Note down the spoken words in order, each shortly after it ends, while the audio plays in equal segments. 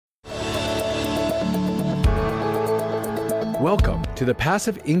Welcome to the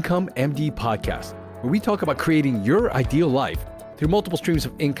Passive Income MD podcast, where we talk about creating your ideal life through multiple streams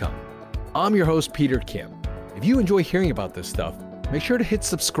of income. I'm your host, Peter Kim. If you enjoy hearing about this stuff, make sure to hit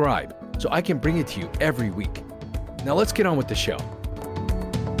subscribe so I can bring it to you every week. Now let's get on with the show.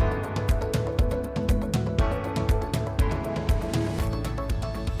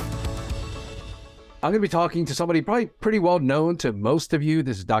 I'm going to be talking to somebody probably pretty well known to most of you.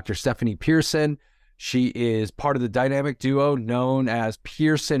 This is Dr. Stephanie Pearson. She is part of the dynamic duo known as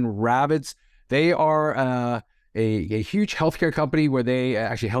Pearson Rabbits. They are a huge healthcare company where they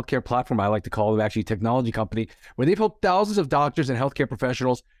actually healthcare platform, I like to call them actually technology company, where they've helped thousands of doctors and healthcare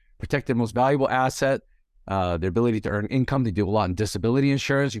professionals protect their most valuable asset, their ability to earn income. They do a lot in disability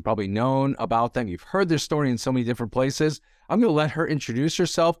insurance. You've probably known about them. You've heard their story in so many different places. I'm going to let her introduce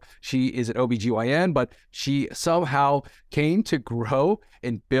herself. She is an OBGYN, but she somehow came to grow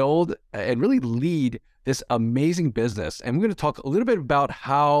and build and really lead this amazing business. And we're going to talk a little bit about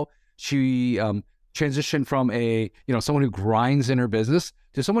how she transitioned from someone who grinds in her business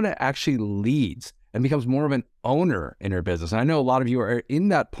to someone that actually leads and becomes more of an owner in her business. And I know a lot of you are in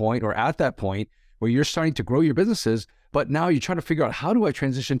that point or at that point where you're starting to grow your businesses, but now you're trying to figure out, how do I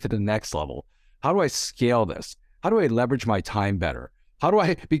transition to the next level? How do I scale this? How do I leverage my time better? How do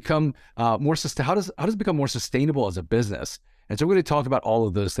I become how does it become more sustainable as a business? And so we're going to talk about all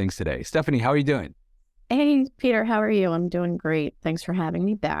of those things today. Stephanie, how are you doing? Hey, Peter, how are you? I'm doing great. Thanks for having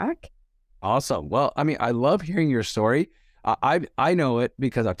me back. Awesome. Well, I mean, I love hearing your story. I know it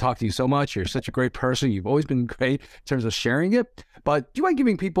because I've talked to you so much. You're such a great person. You've always been great in terms of sharing it. But do you mind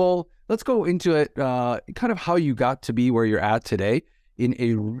giving people, let's go into it, kind of how you got to be where you're at today in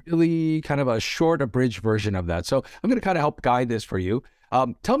a really kind of a short, abridged version of that. So I'm going to kind of help guide this for you.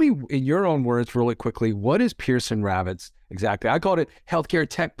 Tell me in your own words really quickly, what is Pearson Rabbits exactly? I called it healthcare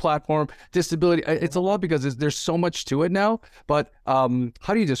tech platform, disability. It's a lot because there's so much to it now, but how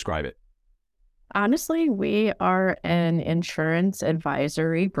do you describe it? Honestly, we are an insurance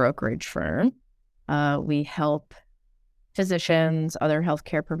advisory brokerage firm. We help physicians, other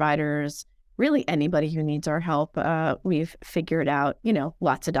healthcare providers, really anybody who needs our help. We've figured out,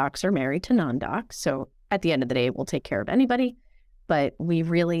 lots of docs are married to non-docs. So at the end of the day, we'll take care of anybody. But we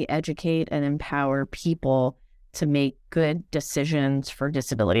really educate and empower people to make good decisions for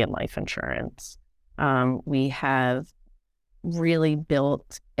disability and life insurance. We have really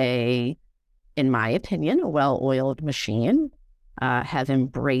built in my opinion, a well-oiled machine, have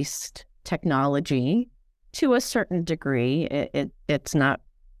embraced technology to a certain degree. It's not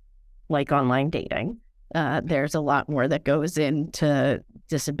like online dating. There's a lot more that goes into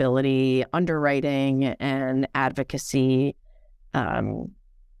disability underwriting and advocacy. So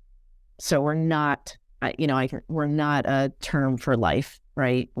we're not, we're not a term for life,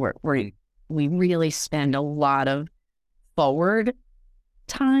 right? We really spend a lot of forward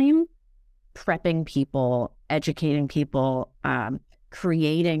time prepping people, educating people,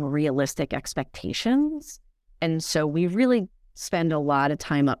 creating realistic expectations. And so we really spend a lot of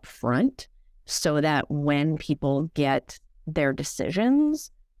time up front so that when people get their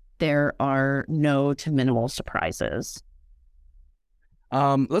decisions, there are no to minimal surprises.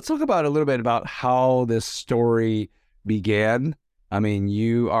 Let's talk about a little bit about how this story began. I mean,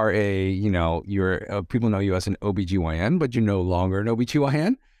 you are people know you as an OBGYN, but you're no longer an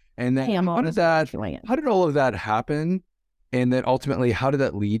OBGYN. And then how did all of that happen? And then ultimately, how did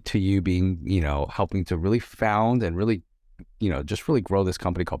that lead to you being, helping to really found and really, just really grow this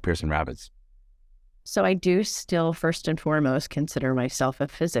company called Pearson Rabbits? So I do still, first and foremost, consider myself a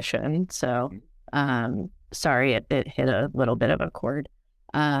physician. So sorry, it hit a little bit of a chord.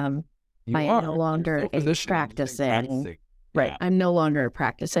 I am no longer practicing. Right. Yeah. I'm no longer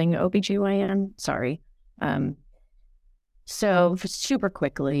practicing OBGYN. Sorry. So super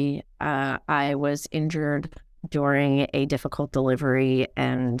quickly, I was injured during a difficult delivery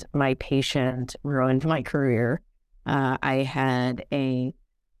and my patient ruined my career. I had a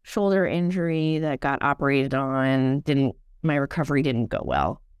shoulder injury that got operated on. My recovery didn't go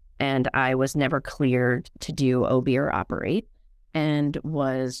well. And I was never cleared to do OB or operate and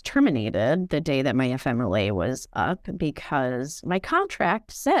was terminated the day that my FMLA was up because my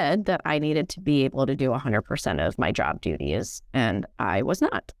contract said that I needed to be able to do 100% of my job duties, and I was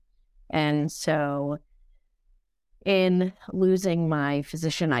not. And so in losing my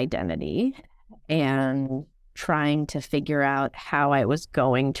physician identity and trying to figure out how I was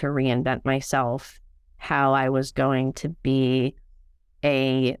going to reinvent myself, how I was going to be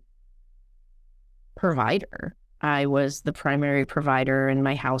a provider. I was the primary provider in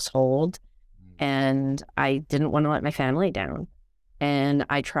my household, and I didn't want to let my family down. And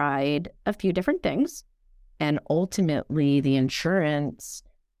I tried a few different things, And ultimately, the insurance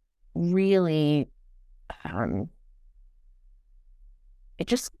really, it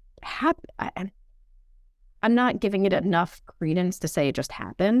just happened. I'm not giving it enough credence to say it just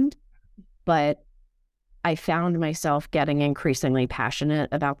happened, but I found myself getting increasingly passionate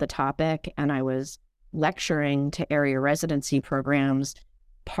about the topic, and I was lecturing to area residency programs,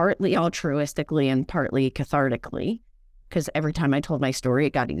 partly altruistically and partly cathartically, because every time I told my story,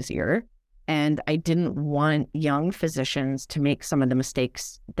 it got easier. And I didn't want young physicians to make some of the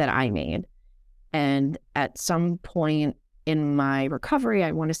mistakes that I made. And at some point in my recovery,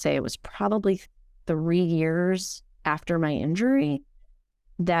 I want to say it was probably 3 years after my injury,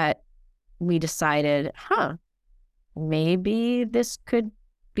 that we decided, maybe this could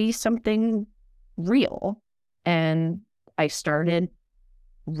be something real. And I started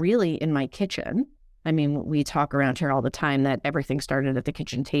really in my kitchen. I mean, we talk around here all the time that everything started at the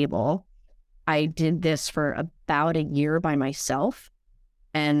kitchen table. I did this for about a year by myself.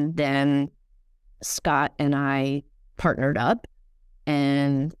 And then Scott and I partnered up,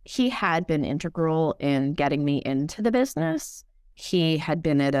 and he had been integral in getting me into the business. He had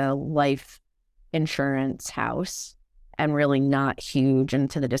been at a life insurance house and really not huge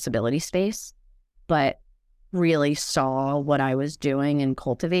into the disability space, but really saw what I was doing and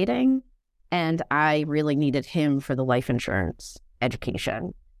cultivating. And I really needed him for the life insurance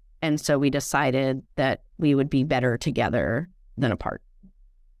education. And so we decided that we would be better together than apart.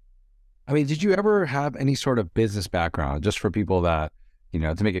 I mean, did you ever have any sort of business background, just for people that,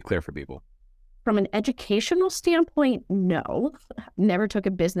 to make it clear for people? From an educational standpoint, no. Never took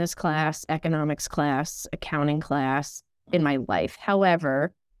a business class, economics class, accounting class in my life.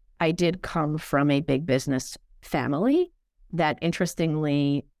 However, I did come from a big business family that,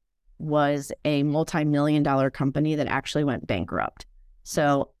 interestingly, was a multi-million-dollar company that actually went bankrupt.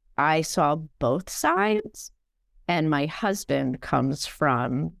 So I saw both sides, and my husband comes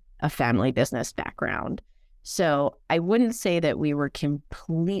from a family business background. So I wouldn't say that we were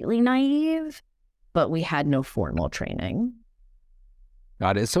completely naive, but we had no formal training.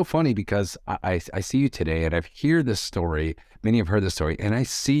 God, it's so funny because I see you today, and I've heard this story. Many have heard this story, and I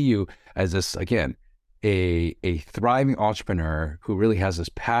see you as this, again, a thriving entrepreneur who really has this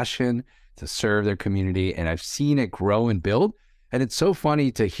passion to serve their community, and I've seen it grow and build. And it's so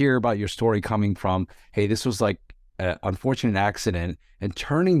funny to hear about your story coming from, hey, this was like an unfortunate accident, and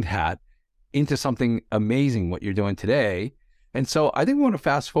turning that into something amazing, what you're doing today. And so I think we want to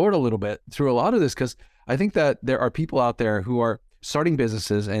fast forward a little bit through a lot of this, because I think that there are people out there who are starting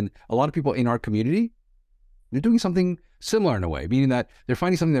businesses, and a lot of people in our community, they're doing something similar in a way, meaning that they're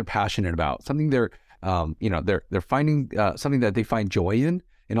finding something they're passionate about, something they're finding something that they find joy in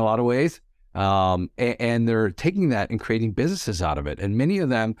a lot of ways. And they're taking that and creating businesses out of it. And many of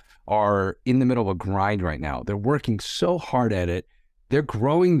them are in the middle of a grind right now. They're working so hard at it. They're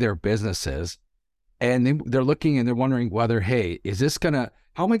growing their businesses, and they're looking and they're wondering whether, hey,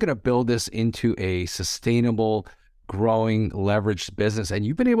 how am I going to build this into a sustainable, growing, leveraged business? And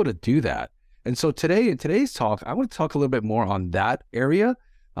you've been able to do that. And so today, in today's talk, I want to talk a little bit more on that area,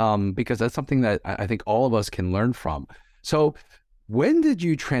 because that's something that I think all of us can learn from. So when did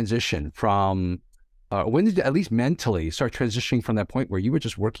you transition from, when did you at least mentally start transitioning from that point where you were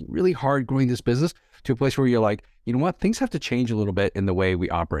just working really hard growing this business to a place where you're like, you know what, things have to change a little bit in the way we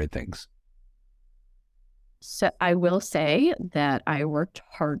operate things? So I will say that I worked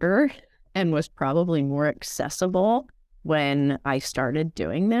harder and was probably more accessible when I started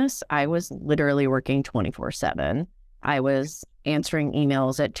doing this. I was literally working 24/7. I was answering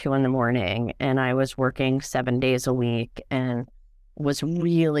emails at 2 a.m, and I was working 7 days a week, and was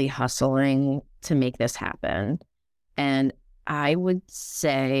really hustling to make this happen. And I would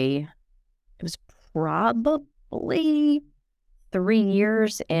say it was probably 3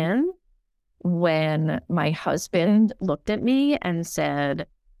 years in when my husband looked at me and said,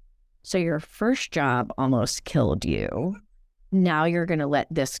 "So your first job almost killed you. Now you're going to let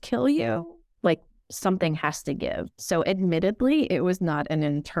this kill you? Like, something has to give." So admittedly, it was not an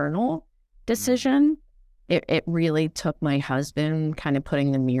internal decision. It really took my husband kind of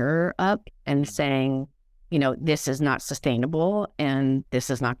putting the mirror up and saying, this is not sustainable, and this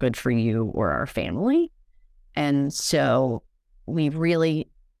is not good for you or our family. And so we really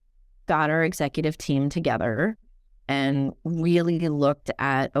got our executive team together and really looked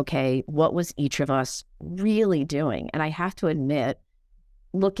at, okay, what was each of us really doing? And I have to admit,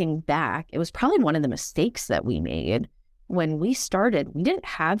 looking back, it was probably one of the mistakes that we made. When we started, we didn't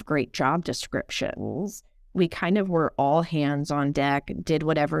have great job descriptions. We kind of were all hands on deck, did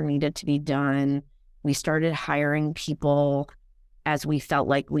whatever needed to be done. We started hiring people as we felt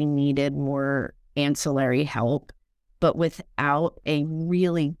like we needed more ancillary help, but without a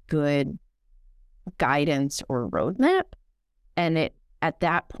really good guidance or roadmap. And at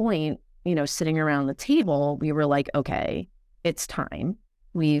that point, sitting around the table, we were like, okay, it's time.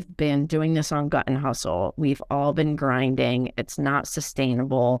 We've been doing this on gut and hustle. We've all been grinding. It's not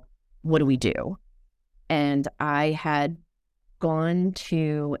sustainable. What do we do? And I had gone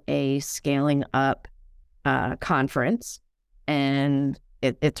to a scaling up conference, and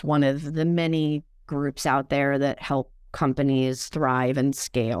it's one of the many groups out there that help companies thrive and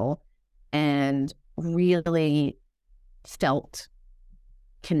scale, and really felt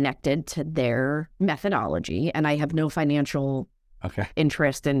connected to their methodology. And I have no financial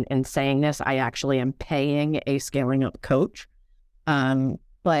interest in saying this. I actually am paying a scaling up coach.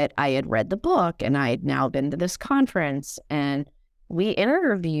 But I had read the book, and I had now been to this conference, and we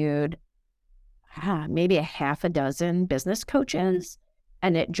interviewed maybe a half a dozen business coaches.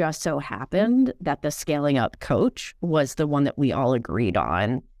 And it just so happened that the scaling up coach was the one that we all agreed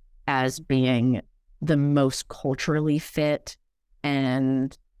on as being the most culturally fit.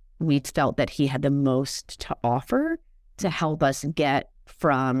 And we felt that he had the most to offer to help us get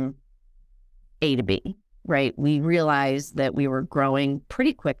from A to B, right? We realized that we were growing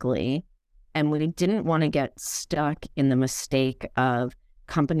pretty quickly, and we didn't want to get stuck in the mistake of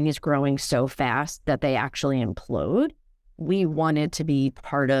companies growing so fast that they actually implode. We wanted to be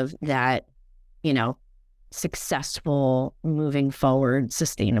part of that, successful, moving forward,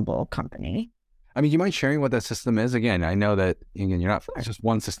 sustainable company. I mean, do you mind sharing what that system is? Again, I know that you're not just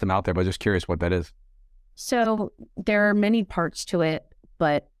one system out there, but just curious what that is. So there are many parts to it,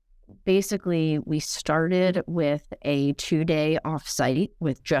 but basically we started with a 2-day offsite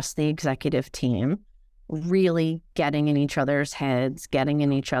with just the executive team, really getting in each other's heads, getting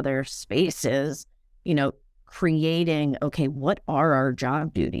in each other's spaces, creating, okay, what are our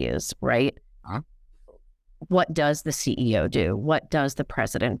job duties, right? What does the CEO do? What does the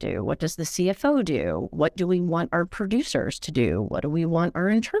president do? What does the CFO do? What do we want our producers to do? What do we want our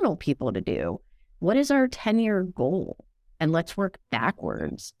internal people to do? What is our 10-year goal? And let's work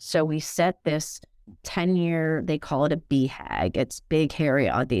backwards. So we set this 10-year, they call it a BHAG. It's big, hairy,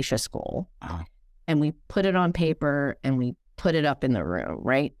 audacious goal. And we put it on paper and we put it up in the room,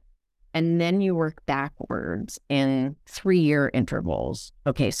 right? And then you work backwards in 3-year intervals.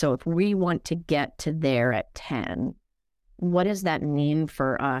 Okay, so if we want to get to there at 10, what does that mean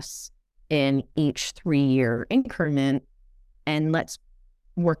for us in each 3-year increment? And let's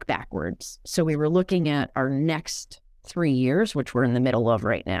work backwards. So we were looking at our next 3 years, which we're in the middle of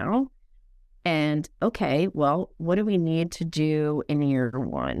right now. And okay, well, what do we need to do in year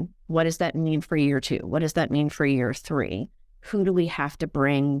 1? What does that mean for year 2? What does that mean for year 3? Who do we have to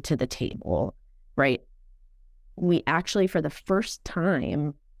bring to the table, right? We actually, for the first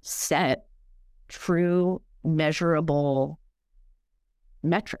time, set true measurable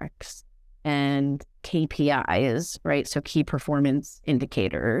metrics and KPIs, right? So key performance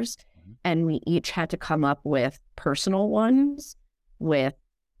indicators. And we each had to come up with personal ones, with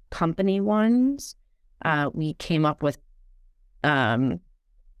company ones. We came up with truly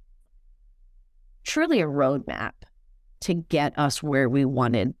a roadmap to get us where we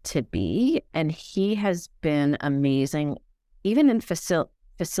wanted to be. And he has been amazing, even in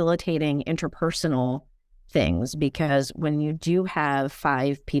facilitating interpersonal things, because when you do have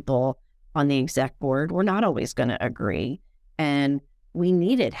 5 people on the exec board, we're not always going to agree. And we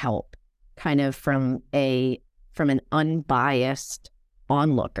needed help kind of from an unbiased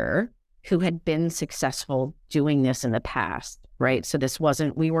onlooker who had been successful doing this in the past, right? So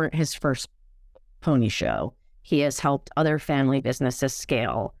we weren't his first pony show. He has helped other family businesses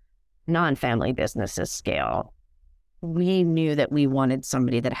scale, non-family businesses scale. We knew that we wanted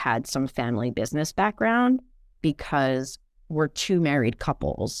somebody that had some family business background because we're 2 married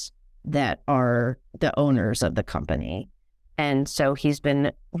couples that are the owners of the company. And so he's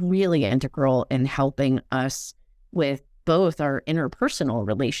been really integral in helping us with both our interpersonal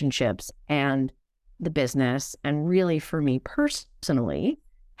relationships and the business, and really for me personally,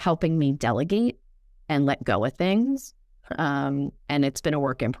 helping me delegate and let go of things. And it's been a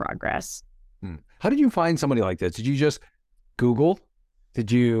work in progress. How did you find somebody like this? Did you just Google?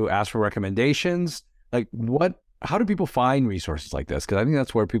 Did you ask for recommendations? Like how do people find resources like this? Because I think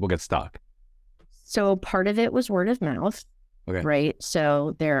that's where people get stuck. So part of it was word of mouth, right?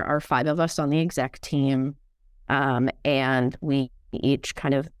 So there are 5 of us on the exec team. And we each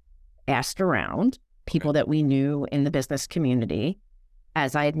kind of asked around people that we knew in the business community.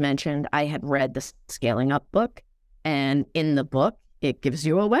 As I had mentioned, I had read the Scaling Up book, and in the book, it gives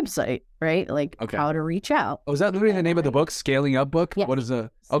you a website, right? Like how to reach out. Oh, is that literally the name of the book? Scaling Up book? Yeah. What is the...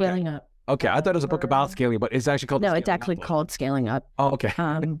 Scaling Up. Okay, I thought it was a book about Vern, scaling, but it's actually called the no, it's Scaling Up actually book. called Scaling Up. Oh, okay.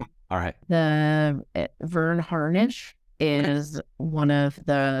 Um, All right. Vern Harnish is one of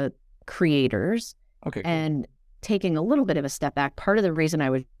the creators, Okay, cool. and taking a little bit of a step back, part of the reason I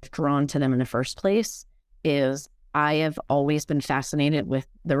was drawn to them in the first place is I have always been fascinated with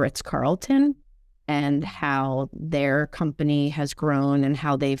the Ritz-Carlton and how their company has grown and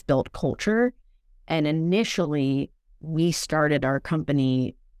how they've built culture. And initially, we started our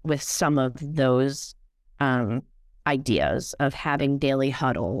company with some of those um, ideas of having daily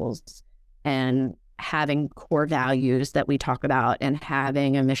huddles and having core values that we talk about and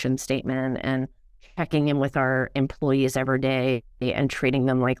having a mission statement and checking in with our employees every day and treating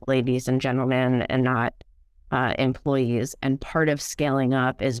them like ladies and gentlemen and not employees. And part of scaling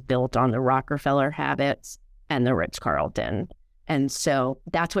up is built on the Rockefeller habits and the Ritz-Carlton. And so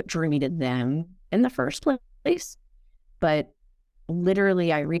that's what drew me to them in the first place. But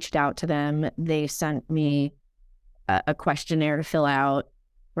literally, I reached out to them. They sent me a questionnaire to fill out,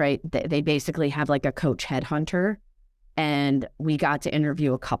 right? They basically have like a coach headhunter. And we got to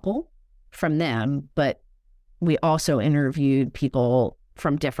interview a couple from them, but we also interviewed people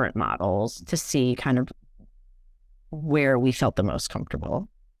from different models to see kind of where we felt the most comfortable.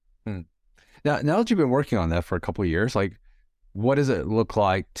 Hmm. Now that you've been working on that for a couple of years, like what does it look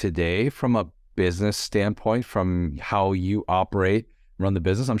like today from a business standpoint, from how you operate, run the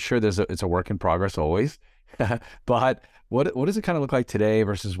business? I'm sure it's a work in progress always, but what does it kind of look like today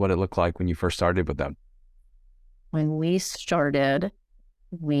versus what it looked like when you first started with them? When we started,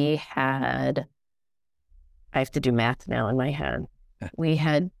 we had, I have to do math now in my head. We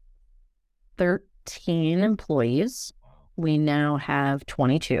had 13 employees. We now have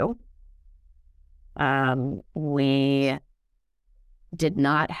 22. We did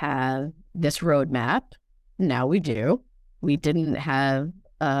not have this roadmap. Now we do. We didn't have,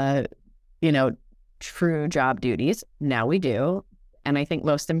 true job duties. Now we do. And I think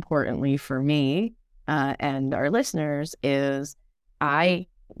most importantly for me and our listeners is I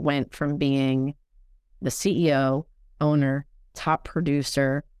went from being the CEO, owner, top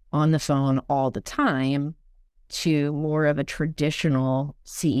producer on the phone all the time to more of a traditional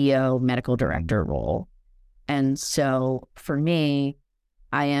CEO, medical director role. And so for me,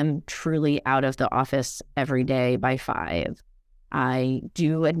 I am truly out of the office every day by 5. I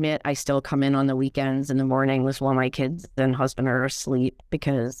do admit I still come in on the weekends in the mornings while my kids and husband are asleep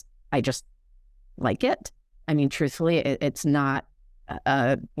because I just like it. I mean, truthfully, it's not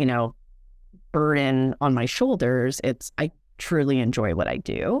a, burden on my shoulders. I truly enjoy what I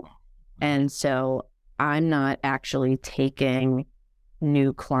do. And so I'm not actually taking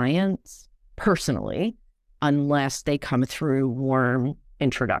new clients personally unless they come through warm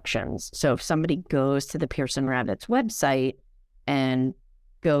introductions. So if somebody goes to the Pearson Rabbits website and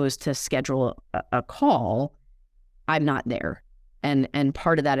goes to schedule a call, I'm not there. And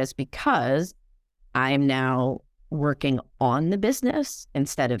part of that is because I'm now working on the business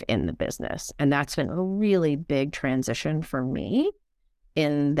instead of in the business. And that's been a really big transition for me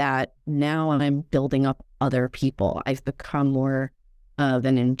in that now I'm building up other people. I've become more of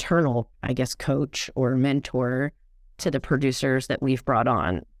an internal, I guess, coach or mentor to the producers that we've brought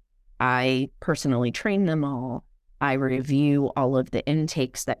on. I personally train them all. I review all of the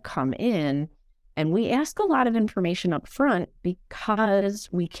intakes that come in. And we ask a lot of information up front because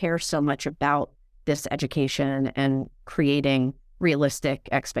we care so much about this education and creating realistic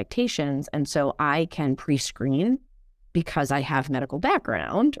expectations. And so I can pre-screen because I have medical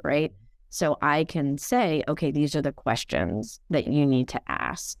background, right? So I can say, okay, these are the questions that you need to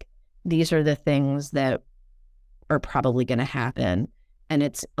ask. These are the things that are probably going to happen. And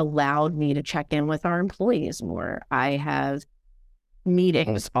it's allowed me to check in with our employees more. I have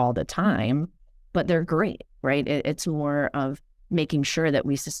meetings all the time, but they're great, right? It's more of making sure that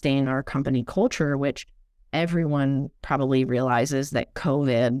we sustain our company culture, which everyone probably realizes that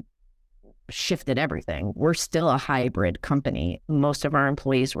COVID shifted everything. We're still a hybrid company. Most of our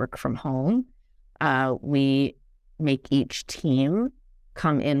employees work from home. We make each team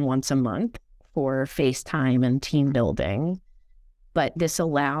come in once a month for FaceTime and team building. But this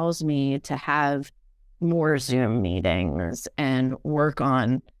allows me to have more Zoom meetings and work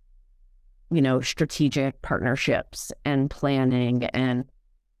on, strategic partnerships and planning and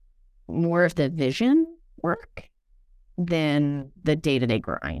more of the vision work than the day-to-day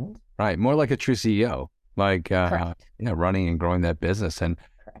grind. Right. More like a true CEO, like, Correct. running and growing that business. And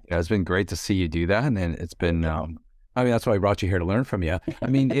Correct. it's been great to see you do that. And it's been, that's why I brought you here to learn from you. I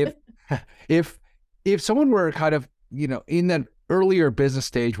mean, if someone were kind of, in that earlier business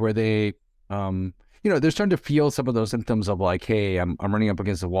stage where they, they're starting to feel some of those symptoms of like, hey, I'm running up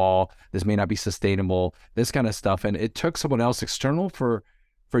against the wall. This may not be sustainable, this kind of stuff. And it took someone else external for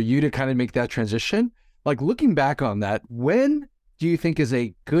you to kind of make that transition. Like looking back on that, when do you think is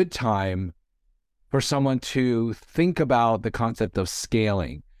a good time for someone to think about the concept of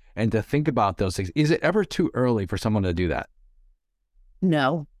scaling and to think about those things? Is it ever too early for someone to do that?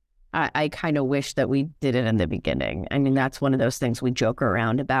 No, I kind of wish that we did it in the beginning. I mean, that's one of those things we joke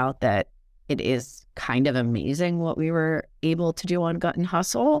around about, that it is kind of amazing what we were able to do on Gut and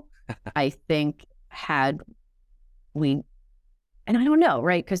Hustle. I think had we, and I don't know,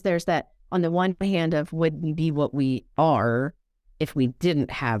 right? Because there's that on the one hand of, would we be what we are if we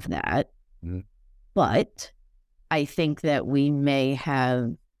didn't have that? Mm-hmm. But I think that we may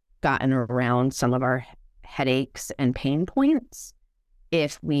have gotten around some of our headaches and pain points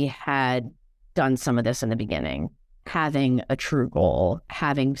if we had done some of this in the beginning, having a true goal,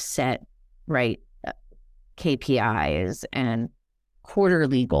 having set right KPIs and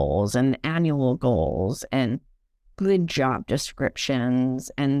quarterly goals and annual goals and good job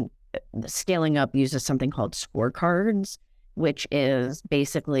descriptions. And scaling up uses something called scorecards, which is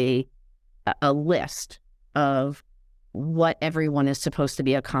basically a list of what everyone is supposed to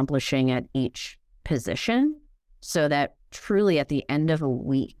be accomplishing at each position, so that truly at the end of a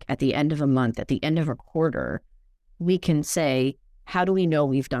week, at the end of a month, at the end of a quarter, we can say, how do we know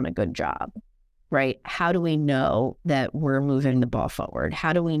we've done a good job, right? How do we know that we're moving the ball forward?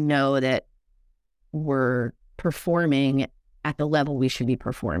 How do we know that we're performing at the level we should be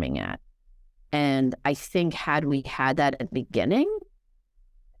performing at? And I think had we had that at the beginning,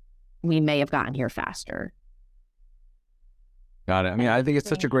 we may have gotten here faster. Got it. I mean, I think it's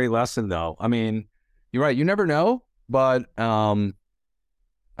such a great lesson, though. I mean, you're right. You never know, but I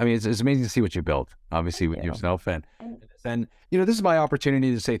mean, it's amazing to see what you built, obviously, with yourself. And this is my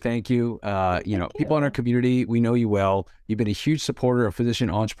opportunity to say thank you. People in our community, we know you well. You've been a huge supporter of physician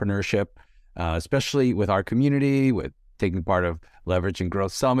entrepreneurship, especially with our community, with taking part of Leverage and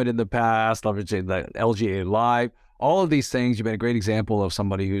Growth Summit in the past, leveraging the LGA Live, all of these things. You've been a great example of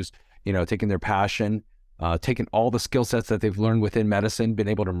somebody who's, taken their passion, taken all the skill sets that they've learned within medicine, been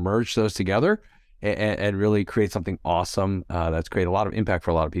able to merge those together and really create something awesome that's created a lot of impact for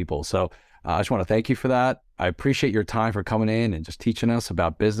a lot of people. So I just want to thank you for that. I appreciate your time for coming in and just teaching us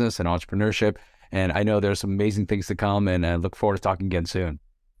about business and entrepreneurship. And I know there's some amazing things to come, and I look forward to talking again soon.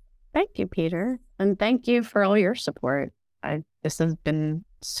 Thank you, Peter. And thank you for all your support. This has been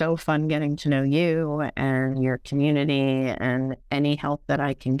so fun getting to know you and your community, and any help that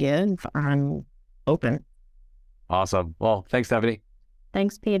I can give, I'm open. Awesome. Well, thanks, Stephanie.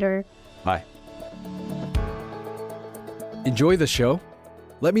 Thanks, Peter. Bye. Enjoy the show?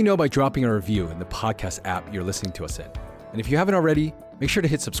 Let me know by dropping a review in the podcast app you're listening to us in. And if you haven't already, make sure to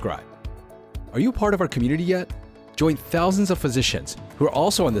hit subscribe. Are you a part of our community yet? Join thousands of physicians who are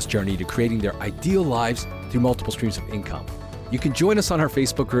also on this journey to creating their ideal lives through multiple streams of income. You can join us on our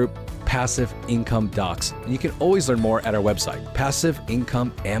Facebook group, Passive Income Docs, and you can always learn more at our website,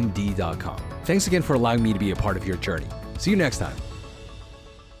 passiveincomemd.com. Thanks again for allowing me to be a part of your journey. See you next time.